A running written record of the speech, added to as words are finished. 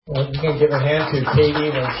Well, you can give a hand to Katie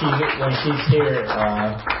when she's here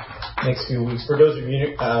next few weeks. For those of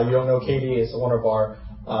you you don't know, Katie is one of our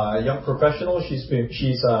young professionals. She's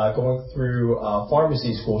going through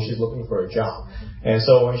pharmacy school. She's looking for a job, and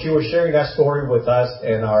so when she was sharing that story with us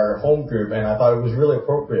in our home group, and I thought it was really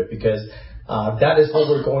appropriate because that is what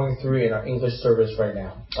we're going through in our English service right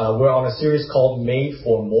now. We're on a series called Made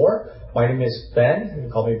for More. My name is Ben. You can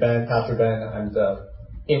call me Ben, Pastor Ben. I'm the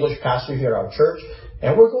English pastor here at our church.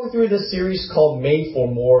 And we're going through this series called Made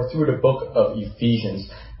for More through the book of Ephesians.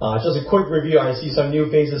 Just a quick review. I see some new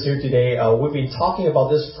faces here today. We've been talking about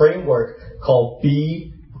this framework called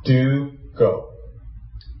Be, Do, Go.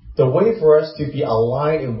 The way for us to be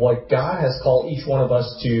aligned in what God has called each one of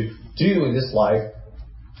us to do in this life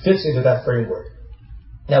fits into that framework.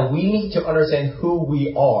 Now we need to understand who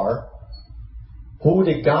we are, who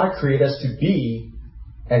did God create us to be,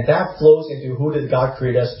 and that flows into who did God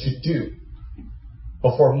create us to do.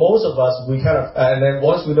 But for most of us, and then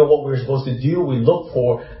once we know what we're supposed to do, we look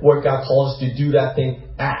for where God calls us to do that thing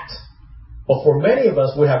at. But for many of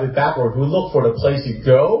us, we have it backward. We look for the place to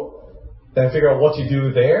go, then figure out what to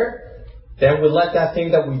do there. Then we let that thing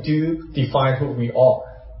that we do define who we are.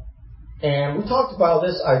 And we talked about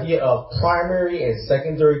this idea of primary and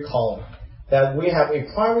secondary calling. That we have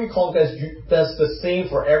a primary calling that's the same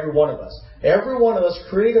for every one of us. Every one of us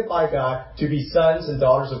created by God to be sons and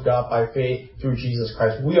daughters of God by faith through Jesus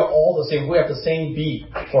Christ. We are all the same. We have the same be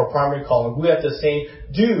for our primary calling. We have the same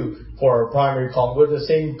do for our primary calling. We have the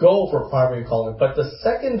same go for primary calling. But the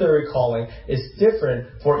secondary calling is different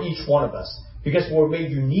for each one of us because we're made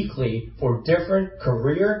uniquely for different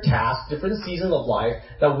career tasks, different seasons of life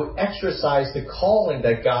that will exercise the calling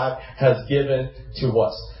that God has given to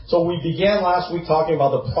us. So we began last week talking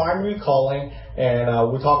about the primary calling,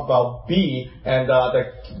 and we talked about be, and the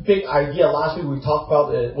big idea last week we talked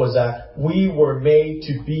about it was that we were made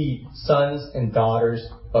to be sons and daughters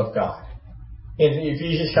of God. In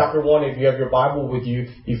Ephesians chapter 1, if you have your Bible with you,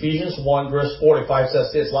 Ephesians 1 verse 4 to 5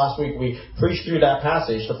 says this. Last week we preached through that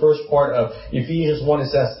passage. The first part of Ephesians 1, it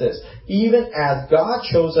says this. Even as God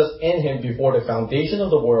chose us in Him before the foundation of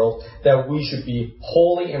the world, that we should be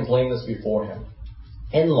holy and blameless before Him.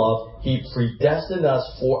 In love, He predestined us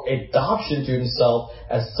for adoption to Himself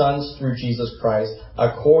as sons through Jesus Christ,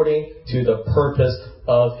 according to the purpose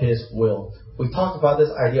of His will. We talked about this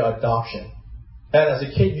idea of adoption. That as a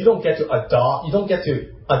kid, you don't get to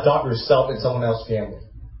adopt yourself in someone else's family.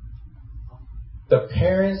 The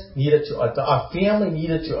parents needed to adopt, our family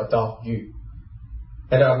needed to adopt you.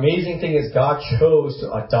 And the amazing thing is God chose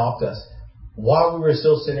to adopt us. While we were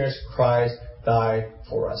still sinners, Christ died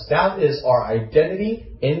for us. That is our identity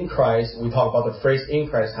in Christ. We talk about the phrase in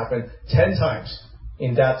Christ happened 10 times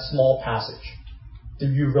in that small passage. The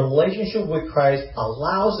relationship with Christ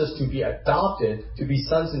allows us to be adopted, to be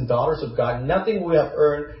sons and daughters of God. Nothing we have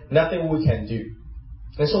earned, nothing we can do.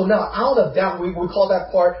 And so now out of that, we call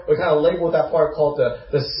that part, we kind of label that part called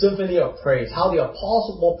the symphony of praise. How the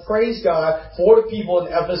apostle will praise God for the people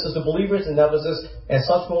in Ephesus, the believers in Ephesus, and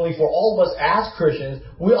subsequently for all of us as Christians,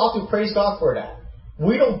 we ought to praise God for that.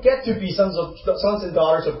 We don't get to be sons and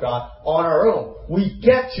daughters of God on our own. We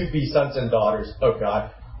get to be sons and daughters of God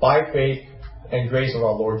by faith and grace of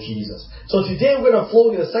our Lord Jesus. So today we're going to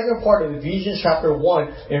flow to the second part of Ephesians chapter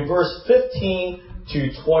 1 in verse 15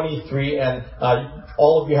 to 23, and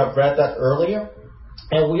all of you have read that earlier.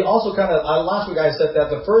 And we also last week I said that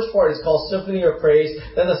the first part is called Symphony of Praise,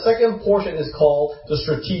 then the second portion is called the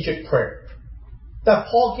Strategic Prayer. That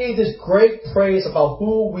Paul gave this great praise about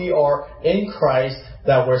who we are in Christ,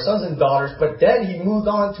 that we're sons and daughters, but then he moved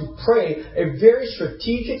on to pray a very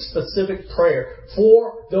strategic, specific prayer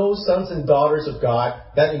for those sons and daughters of God,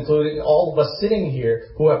 that including all of us sitting here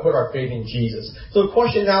who have put our faith in Jesus. So the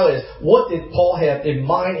question now is, what did Paul have in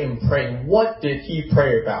mind in praying? What did he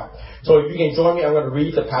pray about? So if you can join me, I'm going to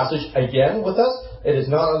read the passage again with us. It is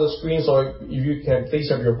not on the screen, so if you can please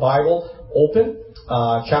have your Bible open.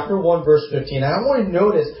 Chapter 1, verse 15. And I want to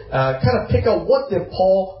notice, kind of pick out what did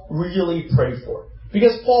Paul really pray for.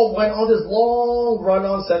 Because Paul went on this long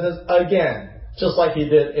run-on sentence again, just like he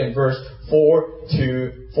did in verse 3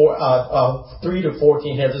 to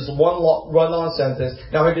 14. He has this one run-on sentence.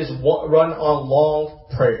 Now he has this run-on long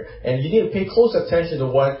prayer. And you need to pay close attention to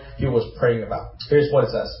what he was praying about. Here's what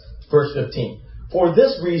it says. Verse 15. For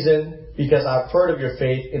this reason, because I've heard of your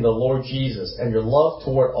faith in the Lord Jesus and your love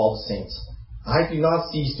toward all the saints, I do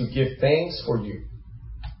not cease to give thanks for you,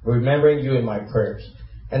 remembering you in my prayers,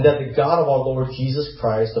 and that the God of our Lord Jesus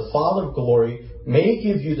Christ, the Father of glory, may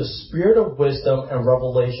give you the spirit of wisdom and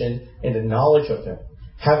revelation in the knowledge of Him,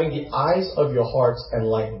 having the eyes of your hearts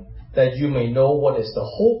enlightened, that you may know what is the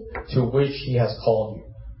hope to which He has called you,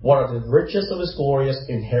 what are the riches of his glorious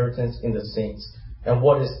inheritance in the saints, and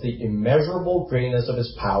what is the immeasurable greatness of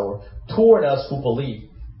his power toward us who believe,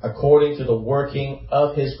 according to the working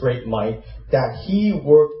of his great might, that he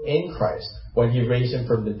worked in Christ when he raised him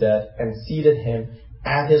from the dead and seated him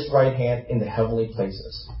at his right hand in the heavenly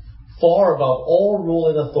places, far above all rule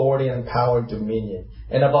and authority and power and dominion,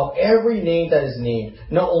 and above every name that is named,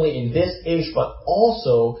 not only in this age, but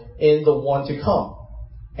also in the one to come.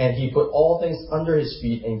 And he put all things under his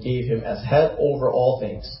feet and gave him as head over all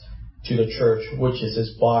things to the church, which is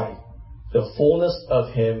his body, the fullness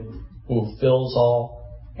of him who fills all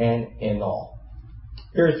and in all.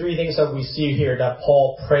 Here are three things that we see here that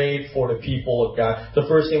Paul prayed for the people of God. The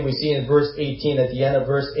first thing we see in verse 18, at the end of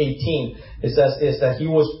verse 18, it says is that he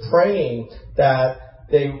was praying that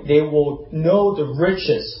they will know the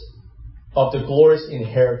riches of the glorious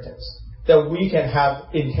inheritance. That we can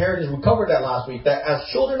have inheritance. We covered that last week. That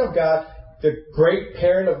as children of God, the great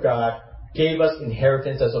parent of God gave us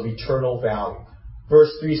inheritance as of eternal value.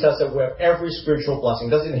 Verse 3 says that we have every spiritual blessing.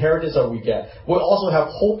 That's the inheritance that we get. We also have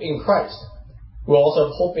hope in Christ. We also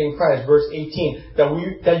have hope in Christ. Verse 18,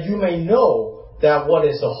 that you may know that what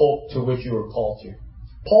is the hope to which you are called to.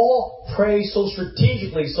 Paul prays so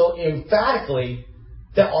strategically, so emphatically,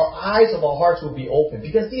 that our eyes of our hearts will be open.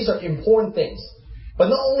 Because these are important things. But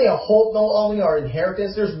not only our hope, not only our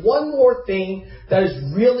inheritance, there's one more thing that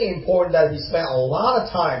is really important that he spent a lot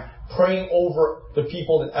of time praying over the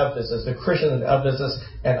people in Ephesus, the Christians in Ephesus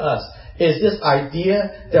and us, is this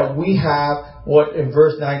idea that we have what in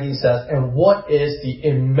verse 19 says, and what is the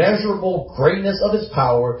immeasurable greatness of his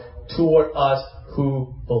power toward us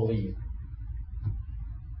who believe.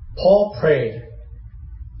 Paul prayed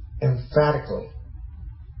emphatically,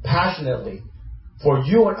 passionately, for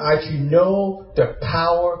you and I to know the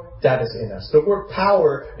power that is in us. The word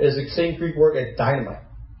power is the same Greek word as dynamite.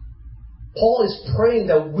 Paul is praying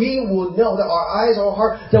that we will know, that our eyes, our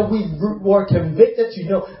heart, that we were convicted to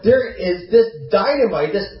know there is this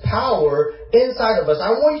dynamite, this power inside of us.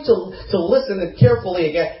 I want you to listen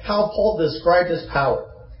carefully again how Paul described this power.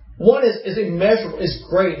 One is immeasurable, is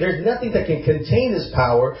great. There's nothing that can contain this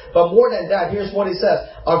power. But more than that, here's what he says.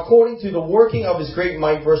 According to the working of his great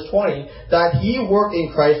might, verse 20, that he worked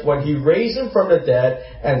in Christ when he raised him from the dead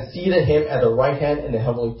and seated him at the right hand in the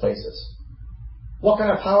heavenly places. What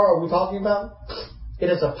kind of power are we talking about?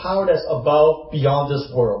 It is a power that's above, beyond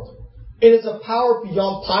this world. It is a power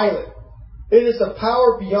beyond Pilate. It is a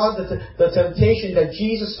power beyond the temptation that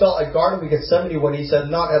Jesus felt at Garden of Gethsemane when he said,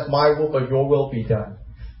 not as my will, but your will be done.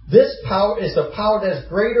 This power is the power that is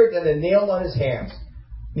greater than the nails on his hands,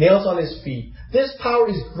 nails on his feet. This power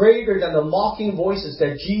is greater than the mocking voices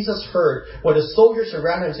that Jesus heard when the soldiers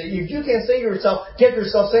surrounded him and said, if you can save yourself, get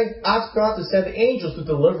yourself saved, ask God to send the angels to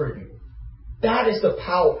deliver you. That is the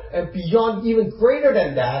power. And beyond, even greater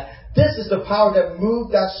than that, this is the power that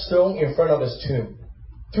moved that stone in front of his tomb.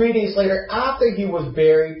 3 days later, after he was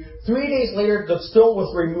buried, 3 days later, the stone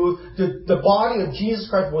was removed. The body of Jesus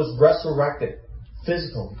Christ was resurrected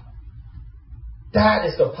physically. That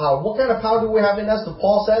is the power. What kind of power do we have in us? As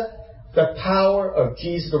Paul said, the power of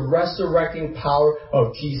Jesus, the resurrecting power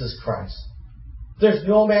of Jesus Christ. There's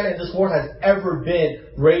no man in this world has ever been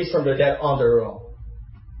raised from the dead on their own.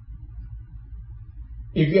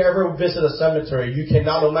 If you ever visit a cemetery, you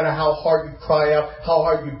cannot, no matter how hard you cry out, how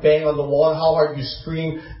hard you bang on the wall, how hard you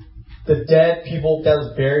scream, the dead people that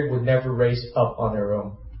was buried would never raise up on their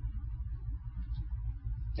own.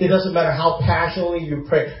 It doesn't matter how passionately you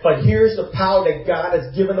pray. But here's the power that God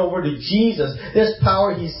has given over to Jesus. This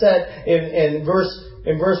power, he said in verse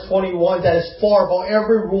 21, that is far above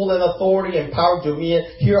every rule and authority and power, dominion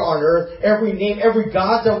here on earth. Every name, every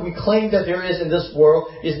God that we claim that there is in this world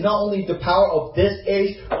is not only the power of this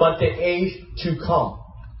age, but the age to come.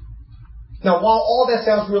 Now, while all that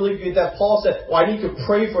sounds really good, that Paul said, well, I need to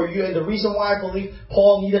pray for you. And the reason why I believe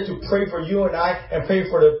Paul needed to pray for you and I and pray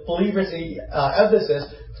for the believers in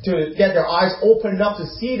Ephesus to get their eyes open enough to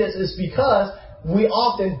see this is because we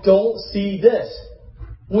often don't see this.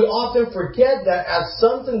 We often forget that as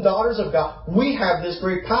sons and daughters of God, we have this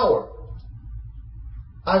great power.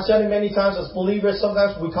 I've said it many times as believers,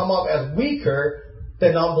 sometimes we come off as weaker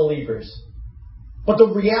than non-believers. But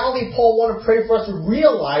the reality Paul wanted to pray for us to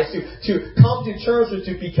realize, to come to terms with,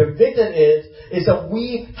 to be convicted is that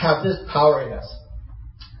we have this power in us.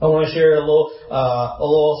 I want to share a little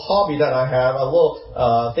hobby that I have, a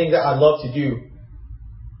little thing that I love to do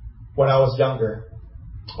when I was younger.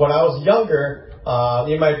 When I was younger,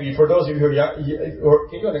 it might be, for those of you who are young,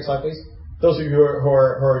 can you go next slide, please? Those of you who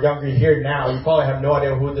are younger here now, you probably have no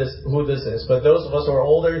idea who this is. But those of us who are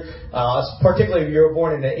older, particularly if you were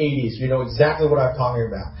born in the 80s, you know exactly what I'm talking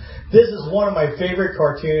about. This is one of my favorite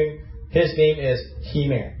cartoons. His name is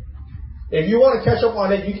He-Man. If you want to catch up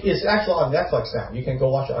on it, it's actually on Netflix now. You can go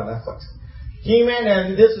watch it on Netflix. He-Man,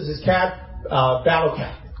 and this is his cat, Battle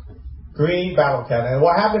Cat. Green Battle Cat. And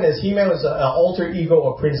what happened is He-Man was an alter ego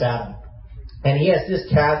of Prince Adam. And he has this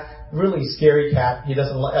cat, really scary cat.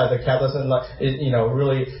 The cat doesn't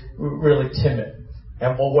really timid.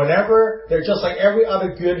 And but whenever they're just like every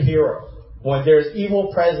other good hero, when there's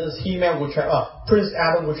evil presence, Prince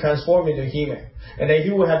Adam would transform into He-Man. And then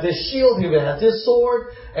he would have this shield, he would have this sword,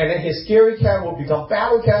 and then his scary cat would become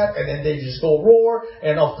Battle Cat, and then they just go roar.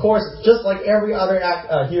 And of course, just like every other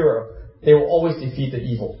hero, they will always defeat the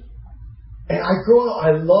evil. And I grew up,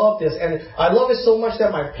 I love this, and I love it so much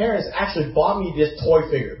that my parents actually bought me this toy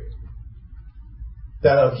figure.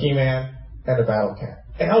 That of He-Man and the Battle Cat.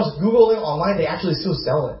 And I was Googling online, they actually still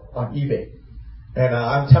sell it on eBay. And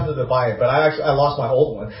I'm tempted to buy it, but I lost my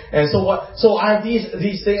old one. And so I have these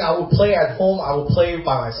things I would play at home, I would play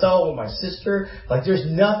by myself with my sister. Like there's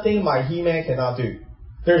nothing my He-Man cannot do.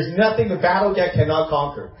 There's nothing the Battle Cat cannot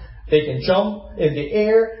conquer. They can jump in the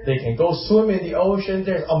air, they can go swim in the ocean.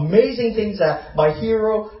 There's amazing things that my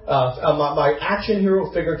action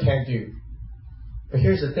hero figure can do. But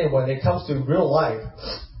here's the thing, when it comes to real life,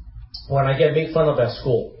 when I get made fun of at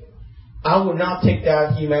school, I would not take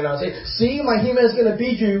that He-Man and say, see, my He-Man is going to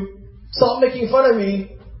beat you. Stop making fun of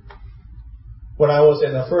me. When I was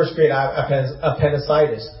in the first grade, I had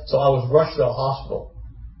appendicitis, so I was rushed to the hospital.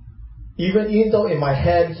 Even though in my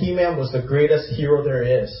head, He-Man was the greatest hero there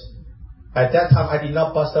is, at that time, I did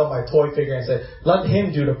not bust out my toy figure and say, let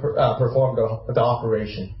him perform the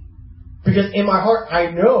operation. Because in my heart,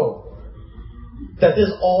 I know that this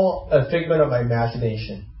is all a figment of my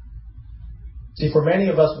imagination. See, for many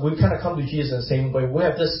of us, we kind of come to Jesus in the same way. We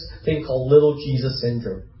have this thing called little Jesus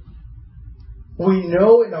syndrome. We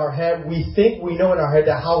know in our head, we think we know in our head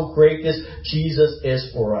that how great this Jesus is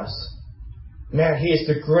for us. Man, He is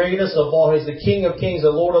the greatest of all. He's the King of Kings, the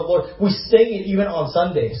Lord of Lords. We sing it even on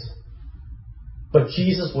Sundays. But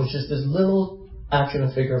Jesus was just this little action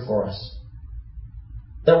figure for us.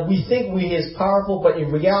 That we think He is powerful, but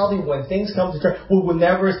in reality, when things come to turn, we will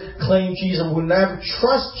never claim Jesus. We will never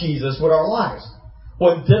trust Jesus with our lives.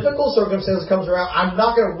 When difficult circumstances comes around, I'm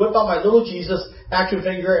not going to whip out my little Jesus action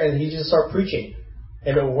figure and He just start preaching.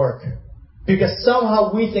 And it will work. Because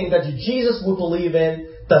somehow we think that the Jesus we believe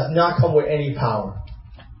in does not come with any power.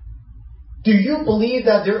 Do you believe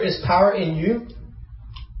that there is power in you?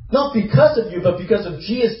 Not because of you, but because of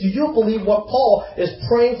Jesus. Do you believe what Paul is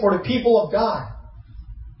praying for the people of God?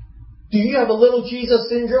 Do you have a little Jesus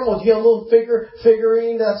syndrome, or do you have a little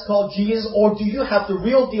figurine that's called Jesus, or do you have the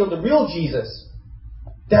real deal, the real Jesus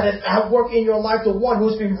that is at work in your life, the one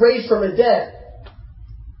who's been raised from the dead,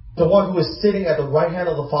 the one who is sitting at the right hand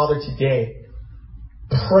of the Father today,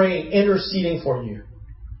 praying, interceding for you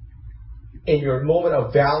in your moment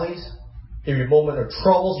of valleys, in your moment of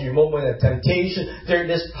troubles, in your moment of temptation? There,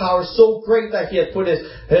 this power is so great that He has put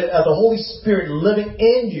the Holy Spirit living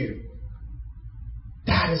in you.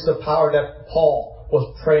 That is the power that Paul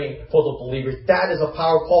was praying for the believers. That is the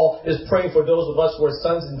power Paul is praying for those of us who are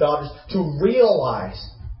sons and daughters to realize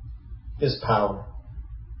this power.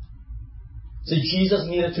 See, Jesus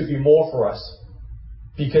needed to be more for us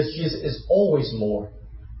because Jesus is always more.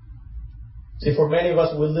 See, for many of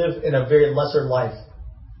us, we live in a very lesser life.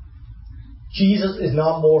 Jesus is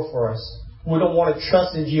not more for us. We don't want to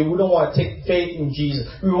trust in Jesus. We don't want to take faith in Jesus.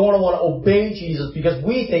 We don't want to obey Jesus because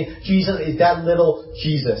we think Jesus is that little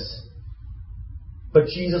Jesus. But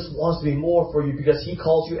Jesus wants to be more for you because He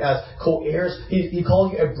calls you as co-heirs. He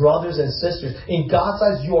calls you as brothers and sisters. In God's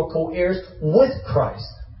eyes, you are co-heirs with Christ.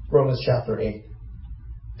 Romans chapter 8.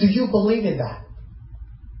 Do you believe in that?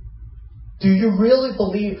 Do you really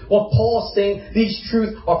believe what Paul is saying? These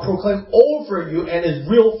truths are proclaimed over you and is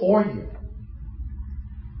real for you.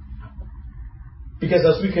 Because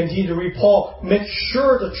as we continue to read Paul, make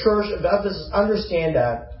sure the church of Ephesus understand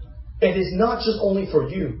that it is not just only for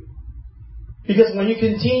you. Because when you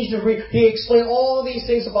continue to read, he explained all these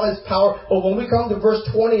things about His power, but when we come to verse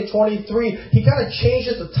 20 and 23, he kind of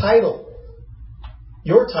changes the title.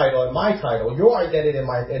 Your title and my title, your identity and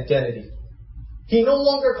my identity. He no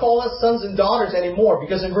longer calls us sons and daughters anymore,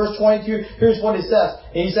 because in verse 22, here's what he says.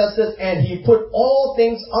 And he says this, and He put all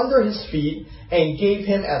things under His feet and gave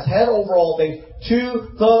Him as head over all things to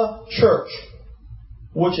the church,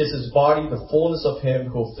 which is His body, the fullness of Him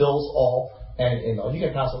who fills all and in all. You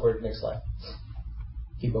can pass over to the next slide.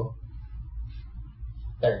 Keep going.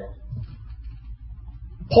 There you go.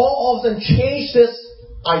 Paul often changed this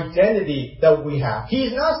identity that we have.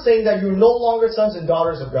 He's not saying that you're no longer sons and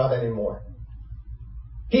daughters of God anymore.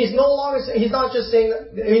 He's not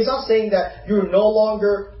saying that you're no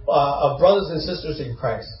longer brothers and sisters in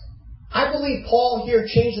Christ. I believe Paul here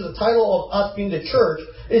changed the title of us being the church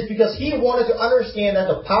is because he wanted to understand that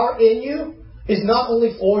the power in you is not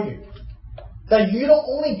only for you. That you don't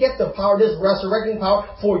only get the power, this resurrecting power,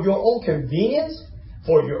 for your own convenience,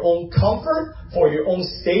 for your own comfort, for your own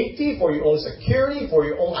safety, for your own security, for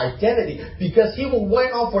your own identity. Because he will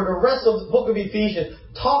went on for the rest of the book of Ephesians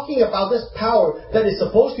talking about this power that is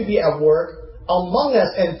supposed to be at work among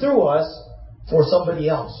us and through us for somebody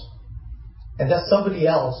else. And that somebody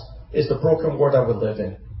else is the broken world that we live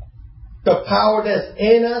in. The power that's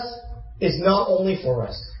in us is not only for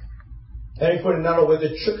us. Let me put it another way.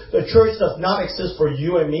 The church does not exist for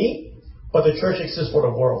you and me, but the church exists for the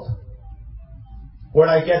world. Where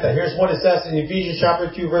did I get that? Here's what it says in Ephesians chapter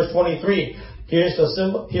 2, verse 23. Here's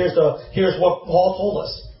what Paul told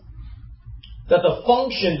us. That the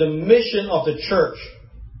function, the mission of the church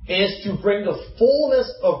is to bring the fullness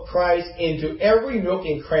of Christ into every nook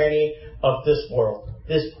and cranny of this world.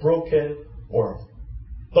 This broken world.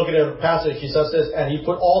 Look at the passage. He says this, and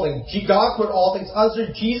God put all things under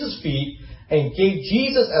Jesus' feet and gave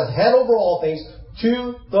Jesus as head over all things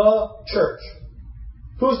to the church.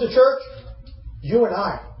 Who's the church? You and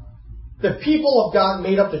I. The people of God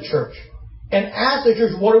made up the church. And as the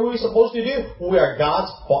church, what are we supposed to do? We are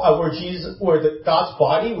God's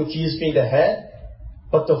body, with Jesus being the head.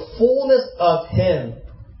 But the fullness of Him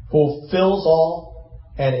who fills all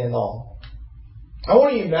and in all. I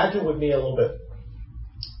want you to imagine with me a little bit.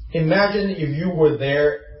 Imagine if you were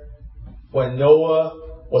there when Noah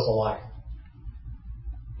was alive.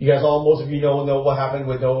 You guys most of you know what happened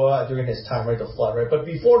with Noah during his time, right? The flood, right? But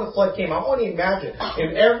before the flood came, I want to imagine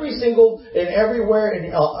everywhere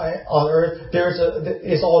on earth,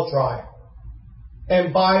 it's all dry.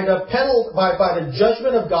 And by the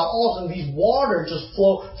judgment of God, all of a sudden these waters just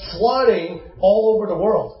flooding all over the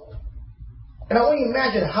world. And I want you to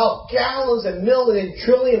imagine how gallons and millions and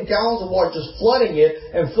trillion gallons of water just flooding it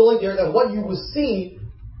and filling the earth. And what you will see,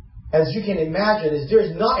 as you can imagine, is there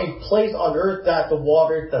is not a place on earth that the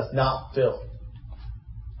water does not fill.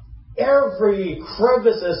 Every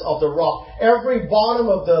crevices of the rock, every bottom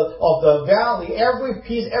of the valley, every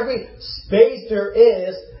piece, every space there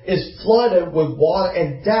is flooded with water.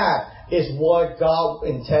 And that is what God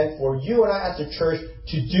intends for you and I as a church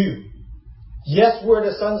to do. Yes, we're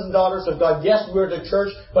the sons and daughters of God. Yes, we're the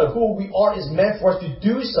church. But who we are is meant for us to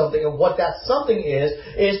do something. And what that something is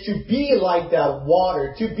to be like that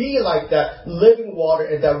water, to be like that living water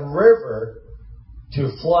and that river,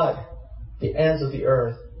 to flood the ends of the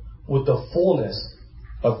earth with the fullness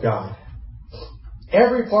of God.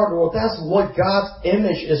 Every part of the world, that's what God's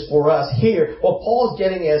image is for us here. What Paul's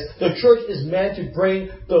getting is the church is meant to bring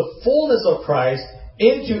the fullness of Christ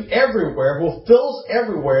into everywhere, who fills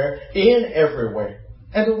everywhere, in everywhere.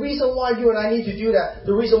 And the reason why you and I need to do that,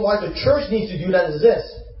 the reason why the church needs to do that is this.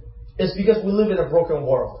 It's because we live in a broken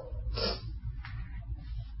world.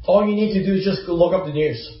 All you need to do is just look up the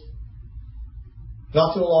news.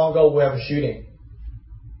 Not too long ago, we have a shooting.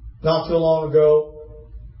 Not too long ago,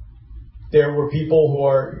 there were people who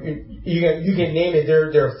are, you can name it,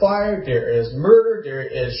 they're fired, there is murder, there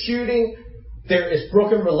is shooting, there is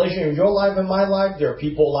broken relation in your life and my life. There are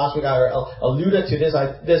people, last week I alluded to this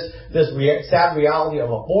sad reality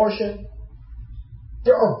of abortion.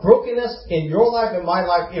 There are brokenness in your life and my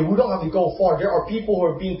life, and we don't have to go far. There are people who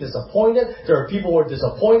are being disappointed. There are people who are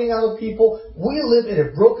disappointing other people. We live in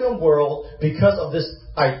a broken world because of this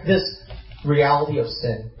reality of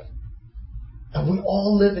sin. And we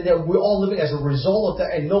all live in it. We're all living as a result of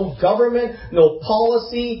that. And no government, no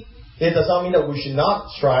policy. It does not mean that we should not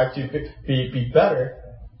strive to be better.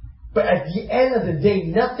 But at the end of the day,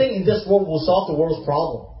 nothing in this world will solve the world's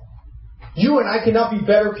problem. You and I cannot be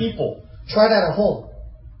better people. Try that at home.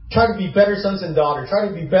 Try to be better sons and daughters. Try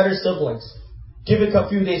to be better siblings. Give it a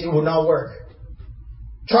few days, it will not work.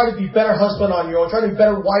 Try to be better husband on your own. Try to be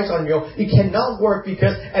better wives on your own. It cannot work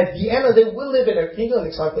because at the end of the day, we live in a, can you go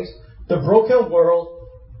next slide, please? The broken world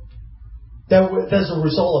that's a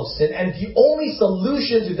result of sin. And the only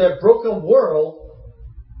solution to that broken world,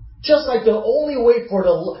 just like the only way for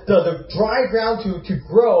the dry ground to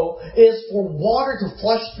grow is for water to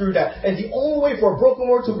flush through that. And the only way for a broken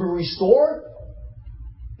world to be restored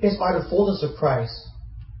is by the fullness of Christ.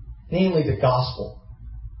 Namely the gospel.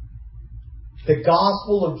 The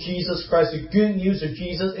gospel of Jesus Christ, the good news of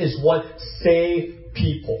Jesus is what saved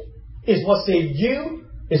people. Is what saved you,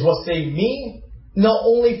 is what saved me. Not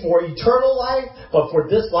only for eternal life, but for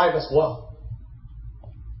this life as well.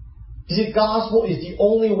 You see, the gospel is the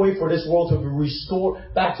only way for this world to be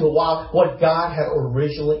restored back to what God had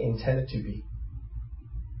originally intended to be.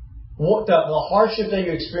 What the hardship that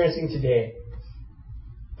you're experiencing today,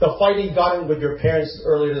 the fight that you got in with your parents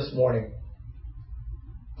earlier this morning,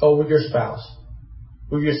 or with your spouse,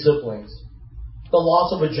 with your siblings, the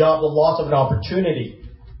loss of a job, the loss of an opportunity.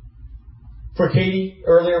 For Katie,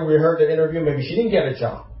 earlier we heard the interview, maybe she didn't get a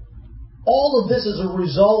job. All of this is a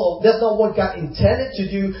result of, that's not what God intended to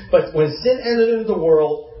do, but when sin entered into the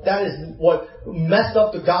world, that is what messed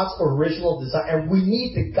up God's original design. And we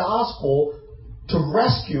need the gospel to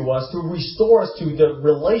rescue us, to restore us to the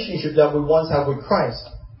relationship that we once had with Christ.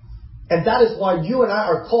 And that is why you and I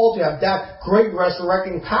are called to have that great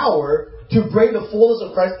resurrecting power to bring the fullness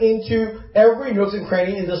of Christ into every nook and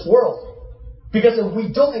cranny in this world. Because if we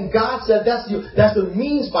don't, and God said that's the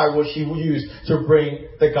means by which He will use to bring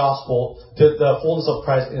the gospel to the fullness of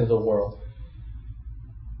Christ into the world.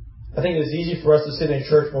 I think it's easy for us to sit in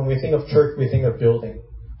church. When we think of church, we think of building.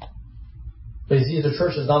 But you see, the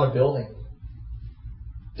church is not a building.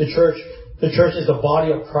 The church is the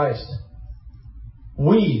body of Christ.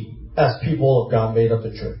 We, as people of God, made up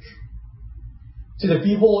the church. See, the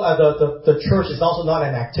people, the church is also not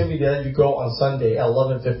an activity that you go on Sunday at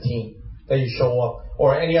 11:15. That you show up,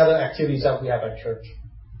 or any other activities that we have at church.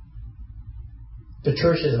 The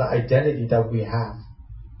church is an identity that we have.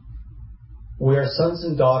 We are sons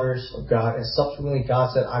and daughters of God, and subsequently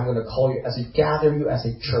God said, I'm going to call you gather you as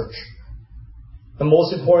a church. And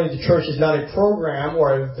most importantly, the church is not a program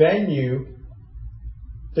or a venue.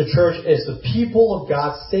 The church is the people of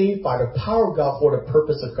God saved by the power of God for the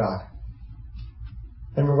purpose of God.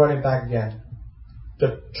 And we're running back again.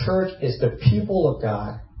 The church is the people of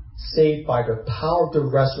God saved by the power, the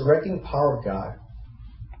resurrecting power of God.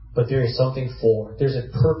 But there is something for. There's a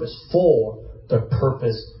purpose for the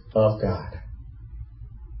purpose of God.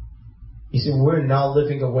 You see, we're not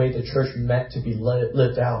living the way the church meant to be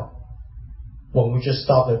lived out. When we just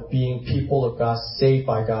stop at being people of God, saved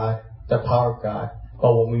by God, the power of God.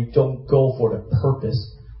 But when we don't go for the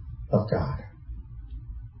purpose of God.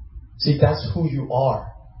 See, that's who you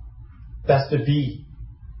are. That's the be.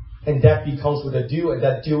 And that becomes with a do, and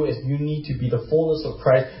that do is you need to be the fullness of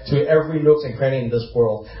Christ to every nook and cranny in this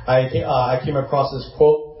world. I came across this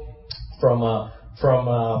quote from a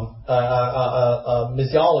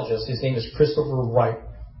missiologist. His name is Christopher Wright.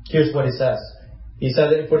 Here's what he says. He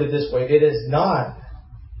said, he put it this way: it is not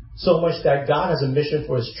so much that God has a mission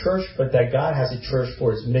for His church, but that God has a church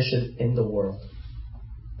for His mission in the world.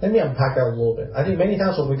 Let me unpack that a little bit. I think many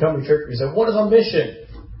times when we come to church, we say, what is our mission?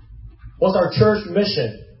 What's our church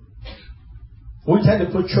mission? We tend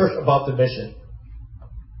to put church above the mission.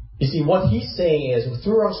 You see, what he's saying is,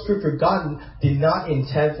 throughout Scripture, God did not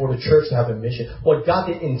intend for the church to have a mission. What God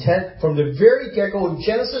did intend from the very get-go in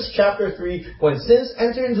Genesis chapter 3, when sins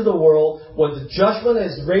entered into the world, when the judgment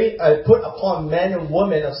is put upon men and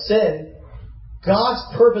women of sin, God's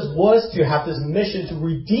purpose was to have this mission to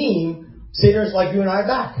redeem sinners like you and I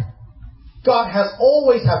back. God has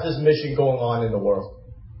always had this mission going on in the world.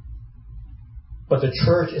 But the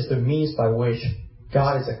church is the means by which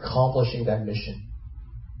God is accomplishing that mission.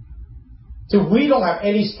 So we don't have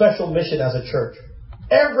any special mission as a church.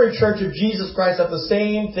 Every church of Jesus Christ has the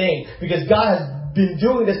same thing, because God has been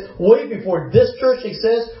doing this way before this church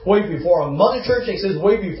exists, way before a mother church exists,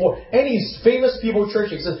 way before any famous people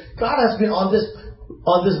church exists. God has been on this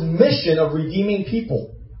mission of redeeming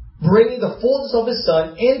people, bringing the fullness of His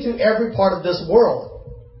Son into every part of this world.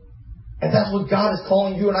 And that's what God is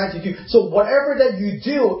calling you and I to do. So whatever that you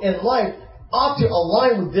do in life ought to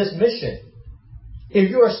align with this mission.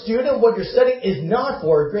 If you're a student, what you're studying is not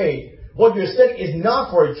for a grade. What you're studying is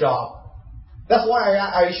not for a job. That's why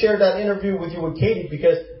I shared that interview with you with Katie,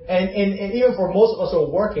 because, and even for most of us who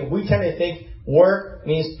are working, we tend to think work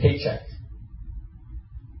means paycheck.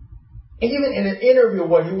 And even in an interview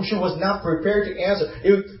where she was not prepared to answer,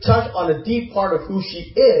 it touched on a deep part of who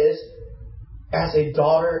she is as a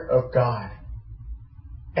daughter of God.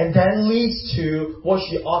 And that leads to what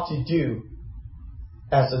she ought to do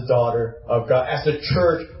as a daughter of God, as the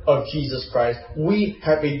church of Jesus Christ. We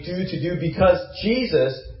have a due to do because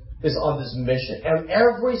Jesus is on this mission. And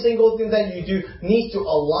every single thing that you do needs to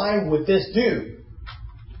align with this due.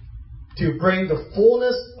 To bring the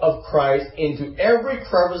fullness of Christ into every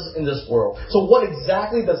crevice in this world. So what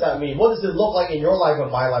exactly does that mean? What does it look like in your life and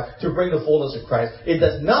my life to bring the fullness of Christ? It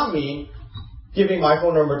does not mean giving my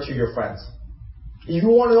phone number to your friends. If you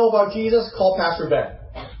want to know about Jesus, call Pastor Ben.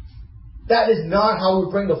 That is not how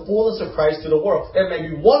we bring the fullness of Christ to the world. That may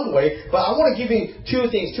be one way, but I want to give you two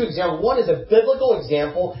examples. One is a biblical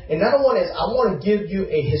example, and another one is I want to give you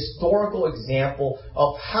a historical example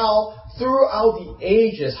of how throughout the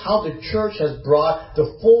ages, how the church has brought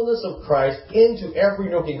the fullness of Christ into every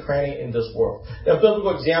nook and cranny in this world. The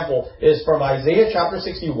biblical example is from Isaiah chapter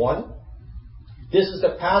 61. This is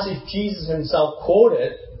the passage Jesus himself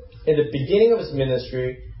quoted in the beginning of his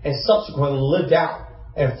ministry and subsequently lived out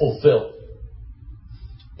and fulfilled.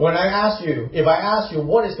 If I ask you,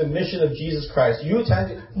 what is the mission of Jesus Christ?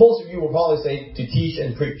 Most of you will probably say to teach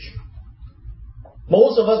and preach.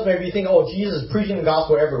 Most of us may be thinking, Jesus is preaching the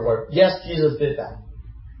gospel everywhere. Yes, Jesus did that.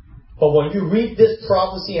 But when you read this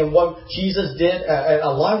prophecy and what Jesus did,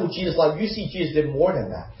 aligned with Jesus' life, you see Jesus did more than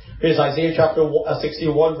that. Here's Isaiah chapter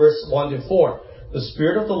 61, verse 1 to 4. The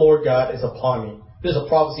Spirit of the Lord God is upon me. This is a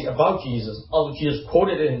prophecy about Jesus. Although Jesus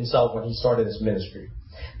quoted it himself when he started his ministry.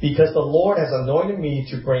 Because the Lord has anointed me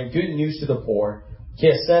to bring good news to the poor. He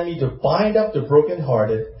has sent me to bind up the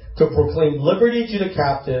brokenhearted, to proclaim liberty to the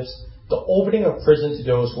captives, the opening of prison to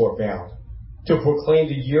those who are bound, to proclaim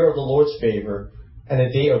the year of the Lord's favor and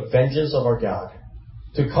the day of vengeance of our God,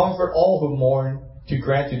 to comfort all who mourn, to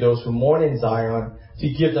grant to those who mourn in Zion, to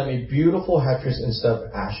give them a beautiful headdress instead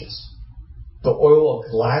of ashes, the oil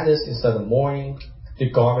of gladness instead of mourning,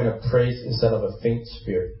 the garment of praise instead of a faint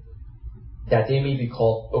spirit, that they may be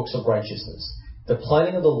called oaks of righteousness, the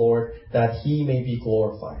planting of the Lord, that he may be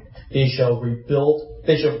glorified. They shall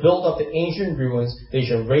build up the ancient ruins. They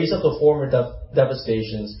shall raise up the former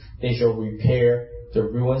devastations. They shall repair the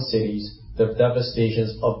ruined cities, the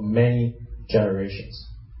devastations of many generations.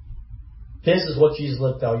 This is what Jesus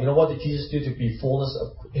lived out. You know what did Jesus do to be fullness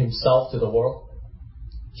of himself to the world?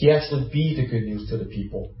 He actually be the good news to the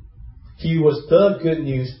people. He was the good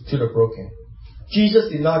news to the broken. Jesus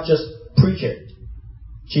did not just preach it.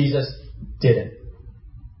 Jesus did it.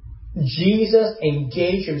 Jesus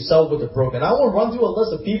engaged himself with the broken. I will run through a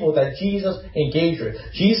list of people that Jesus engaged with.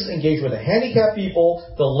 Jesus engaged with the handicapped people,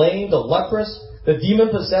 the lame, the leprous, the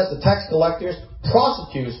demon-possessed, the tax collectors,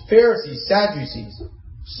 prostitutes, Pharisees, Sadducees,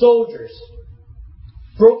 soldiers,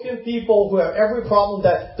 broken people who have every problem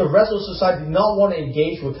that the rest of society did not want to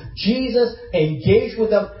engage with. Jesus engaged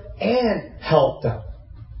with them and helped them.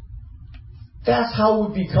 That's how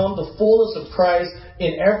we become the fullness of Christ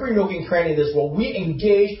in every nook and cranny of this world. We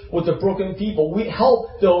engage with the broken people. We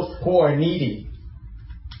help those who are needy.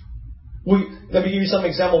 Let me give you some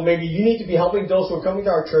example. Maybe you need to be helping those who are coming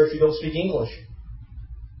to our church who don't speak English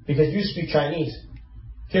because you speak Chinese.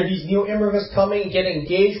 Here are these new immigrants coming and getting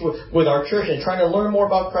engaged with our church and trying to learn more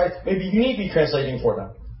about Christ. Maybe you need to be translating for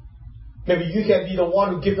them. Maybe you can be the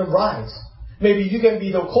one who gives them rides. Maybe you can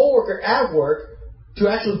be the co-worker at work to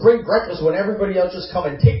actually bring breakfast when everybody else just come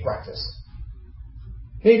and take breakfast.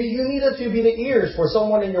 Maybe you needed to be the ears for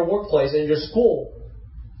someone in your workplace, in your school,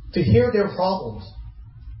 to hear their problems.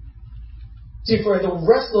 See, for the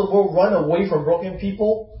rest of the world run away from broken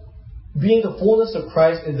people, being the fullness of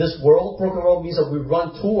Christ in this world, broken world means that we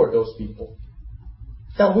run toward those people.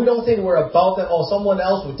 Now, we don't think we're about them, someone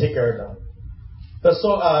else will take care of them.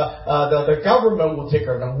 The government will take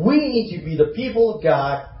care of them. We need to be the people of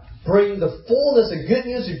God, bring the fullness, the good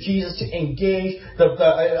news of Jesus to engage.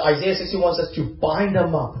 Isaiah 61 says to bind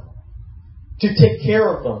them up, to take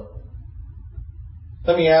care of them.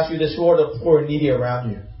 Let me ask you this: who are the poor and needy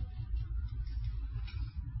around you?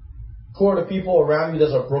 Who are the people around you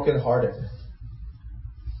that are brokenhearted?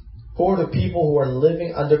 Who are the people who are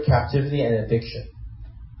living under captivity and addiction?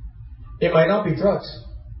 It might not be drugs.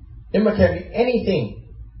 It can be anything.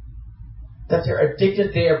 That they're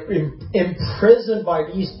addicted, they are imprisoned by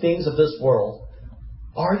these things of this world.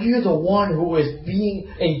 Are you the one who is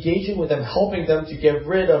engaging with them, helping them to get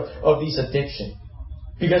rid of these addictions?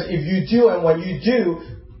 Because if you do, and when you do,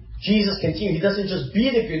 Jesus continues. He doesn't just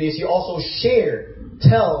be the good news, he also share,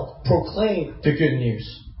 tell, proclaim the good news.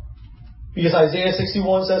 Because Isaiah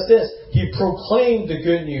 61 says this: he proclaimed the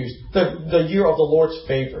good news, the year of the Lord's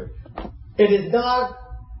favor. It is not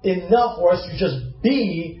enough for us to just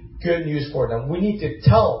be good news for them. We need to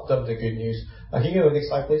tell them the good news. Can you go to the next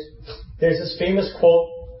slide, please? There's this famous quote,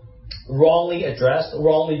 wrongly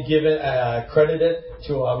given, credited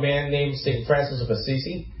to a man named St. Francis of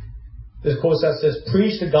Assisi. This quote says this: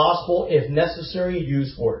 preach the gospel, if necessary,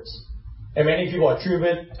 use words. And many people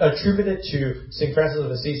attribute it to St. Francis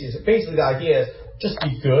of Assisi. So basically the idea is just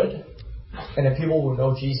be good, and then people will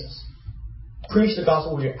know Jesus. Preach the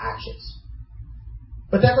gospel with your actions.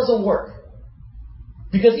 But that doesn't work.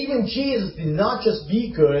 Because even Jesus did not just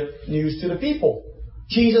be good news to the people.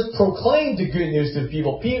 Jesus proclaimed the good news to the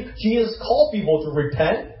people. Jesus called people to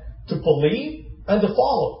repent, to believe, and to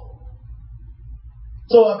follow.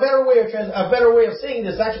 So a better way of saying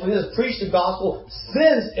this actually is preach the gospel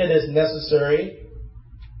since it is necessary.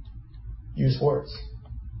 Use words.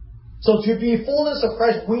 So to be fullness of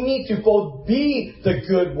Christ, we need to both be the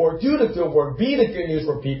good work, do the good work, be the good news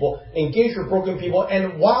for people, engage with broken people,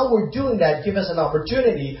 and while we're doing that, give us an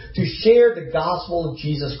opportunity to share the gospel of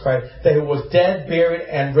Jesus Christ, that He was dead, buried,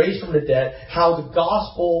 and raised from the dead, how the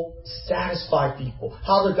gospel satisfied people,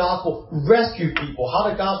 how the gospel rescued people, how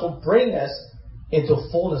the gospel bring us into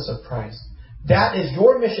fullness of Christ. That is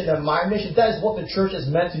your mission and my mission. That is what the church is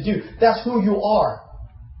meant to do. That's who you are.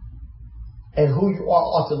 And who you are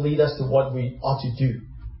ought to lead us to what we ought to do.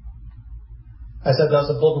 I said that's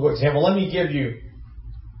a biblical example. Let me give you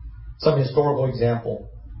some historical example.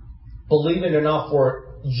 Believe it or not,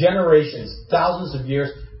 for generations, thousands of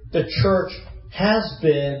years, the church has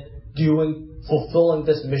been fulfilling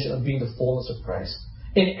this mission of being the fullness of Christ.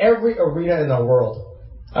 In every arena in the world.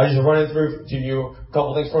 I just running through to you a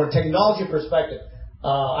couple things from a technology perspective.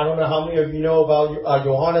 I don't know how many of you know about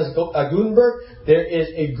Johannes Gutenberg. There is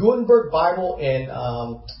a Gutenberg Bible in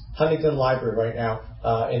Huntington Library right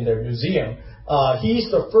now in their museum. He's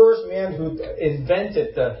the first man who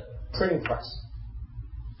invented the printing press.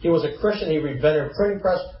 He was a Christian. He invented a printing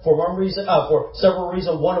press for several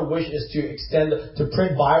reasons. One of which is to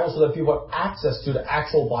print Bibles so that people have access to the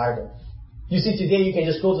actual Bible. You see, today you can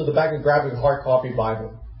just go to the back and grab a hard copy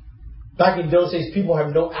Bible. Back in those days, people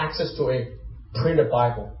have no access to a printed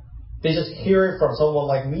Bible. They just hear it from someone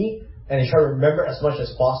like me, and they try to remember as much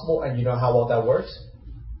as possible, and you know how well that works?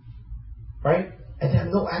 Right? And they have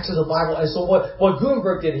no access to the Bible. And so what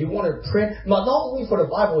Gutenberg did, he wanted to print, not only for the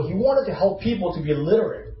Bible, he wanted to help people to be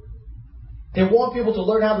literate. They want people to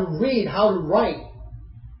learn how to read, how to write.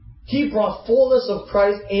 He brought fullness of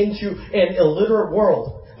Christ into an illiterate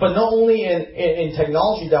world. But not only in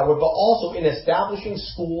technology that way, but also in establishing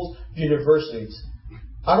schools, universities.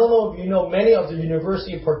 I don't know if you know, many of the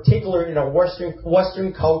universities, in particular in a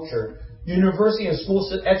Western culture, university and school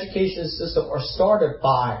education system are started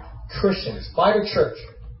by Christians, by the church.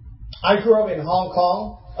 I grew up in Hong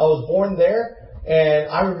Kong. I was born there, and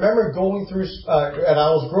I remember going through, and I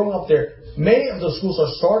was growing up there. Many of the schools are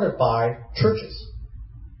started by churches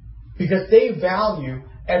because they value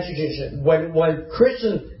education. When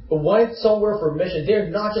Christians went somewhere for mission, they're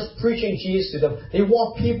not just preaching Jesus to them. They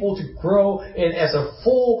want people to grow as a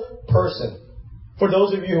full person. For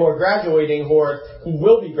those of you who are graduating, who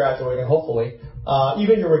will be graduating, hopefully,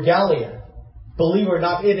 even your regalia, believe it or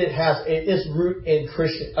not, it has its root in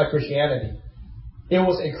Christianity. It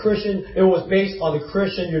was based on the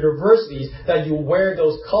Christian universities that you wear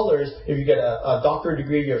those colors. If you get a doctorate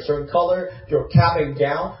degree, you're a certain color, your cap and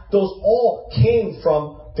gown. Those all came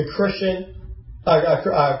from the Christian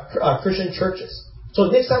churches. So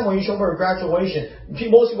next time when you show up for a graduation,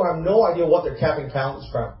 most people have no idea what their cap and gown is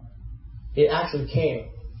from. It actually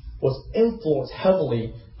was influenced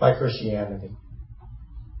heavily by Christianity.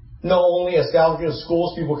 Not only establishing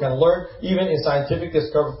schools people can learn, even in scientific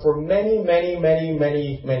discovery for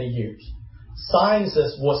many years.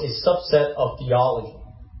 Sciences was a subset of theology.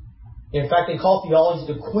 In fact, they call theology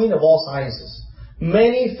the queen of all sciences.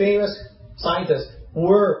 Many famous scientists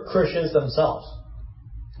were Christians themselves.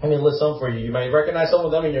 I mean, list some for you. You might recognize some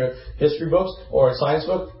of them in your history books or science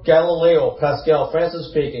book. Galileo, Pascal,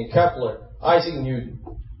 Francis Bacon, Kepler, Isaac Newton.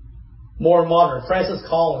 More modern, Francis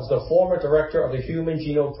Collins, the former director of the Human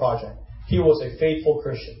Genome Project. He was a faithful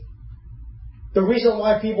Christian. The reason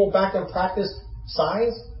why people back then practiced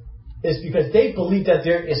science is because they believe that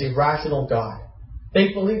there is a rational God.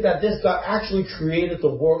 They believe that this God actually created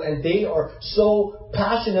the world, and they are so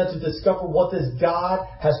passionate to discover what this God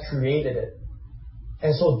has created it.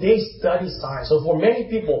 And so they study science. So for many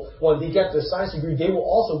people, when they get their science degree, they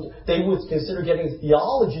would consider getting a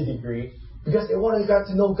theology degree because they want to get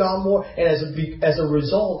to know God more, and as a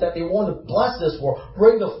result, that they want to bless this world,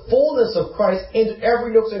 bring the fullness of Christ into every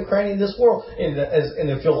nook and cranny in this world, in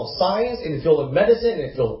the field of science, in the field of medicine, in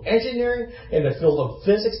the field of engineering, in the field of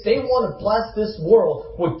physics. They want to bless this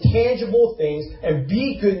world with tangible things and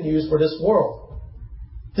be good news for this world.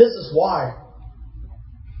 This is why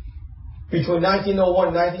between 1901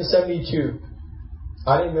 and 1972,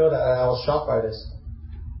 I didn't know that, and I was shocked by this.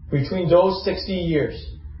 Between those 60 years,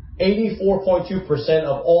 84.2%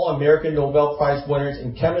 of all American Nobel Prize winners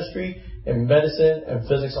in chemistry, in medicine, and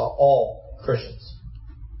physics are all Christians.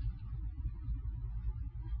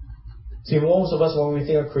 See, most of us, when we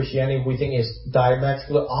think of Christianity, we think it's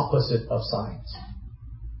diametrically opposite of science.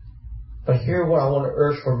 But here's what I want to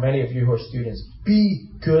urge for many of you who are students. Be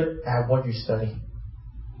good at what you study.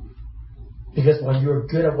 Because when you're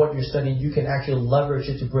good at what you're studying, you can actually leverage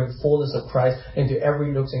it to bring fullness of Christ into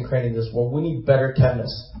every nook and cranny in this world. We need better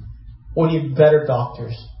chemists. We need better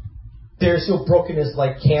doctors. There's still brokenness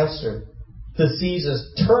like cancer,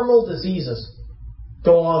 diseases, terminal diseases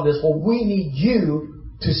going on in this world. We need you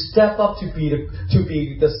to step up to be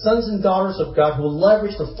the sons and daughters of God who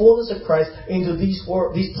leverage the fullness of Christ into these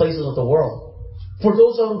places of the world. For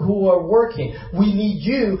those who are working, we need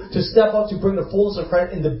you to step up to bring the fullness of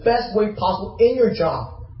Christ in the best way possible in your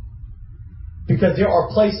job. Because there are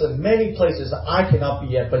many places that I cannot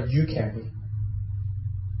be at, but you can be.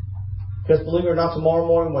 Because believe it or not, tomorrow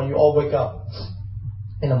morning when you all wake up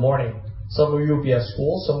in the morning, some of you will be at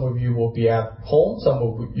school, some of you will be at home, some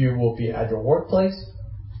of you will be at your workplace.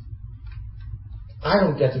 I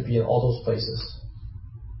don't get to be in all those places.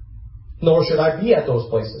 Nor should I be at those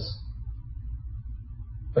places.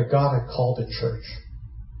 But God had called the church,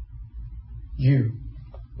 you,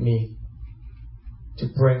 me, to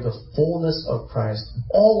bring the fullness of Christ,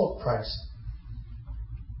 all of Christ,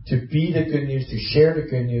 to be the good news, to share the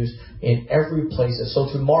good news in every place. So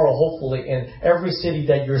tomorrow, hopefully, in every city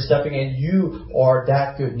that you're stepping in, you are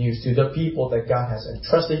that good news to the people that God has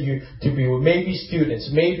entrusted you to be with. Maybe students,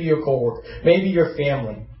 maybe your coworker, maybe your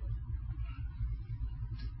family.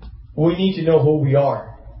 We need to know who we are.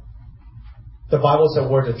 The Bible said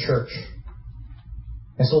we're the church.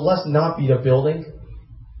 And so let's not be the building.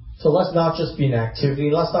 So let's not just be an activity.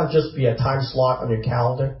 Let's not just be a time slot on your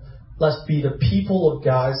calendar. Let's be the people of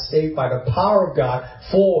God, saved by the power of God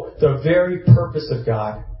for the very purpose of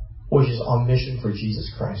God, which is on mission for Jesus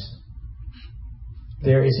Christ.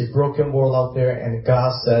 There is a broken world out there, and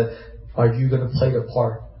God said, are you going to play the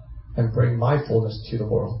part and bring my fullness to the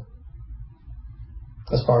world?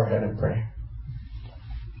 Let's bow our head and pray.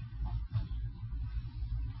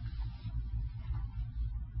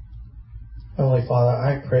 Heavenly Father,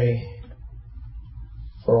 I pray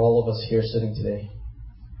for all of us here sitting today.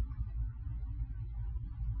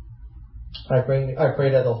 I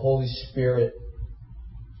pray that the Holy Spirit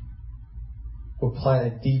will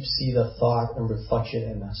plant a deep seed of thought and reflection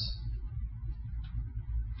in us.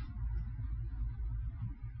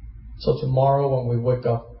 So tomorrow when we wake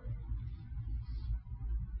up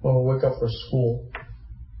for school,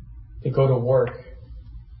 to go to work,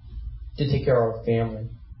 to take care of our family,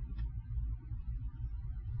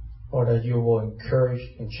 or that you will encourage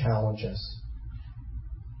and challenge us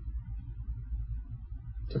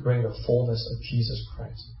to bring the fullness of Jesus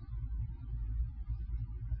Christ.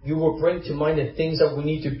 You will bring to mind the things that we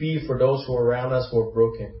need to be for those who are around us who are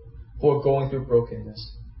broken, who are going through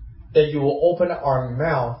brokenness. That you will open our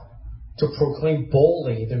mouth to proclaim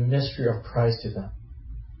boldly the mystery of Christ to them.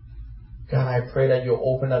 God, I pray that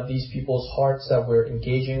you'll open up these people's hearts that we're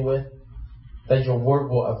engaging with, that your word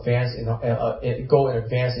will go and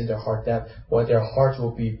advance in their heart, that their hearts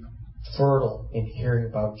will be fertile in hearing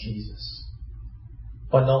about Jesus.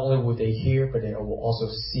 But not only will they hear, but they will also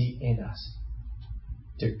see in us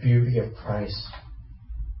the beauty of Christ,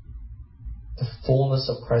 the fullness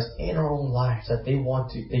of Christ in our own lives, that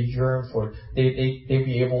they yearn for, they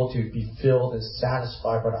be able to be filled and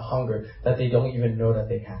satisfied by the hunger that they don't even know that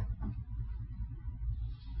they have.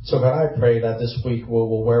 So God, I pray that this week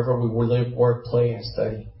wherever we will live, work, play, and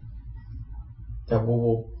study, that we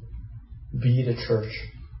will be the church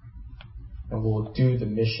and we will do the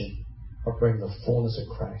mission of bringing the fullness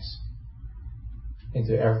of Christ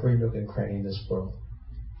into every nook and cranny in this world.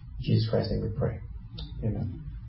 In Jesus Christ's name we pray. Amen.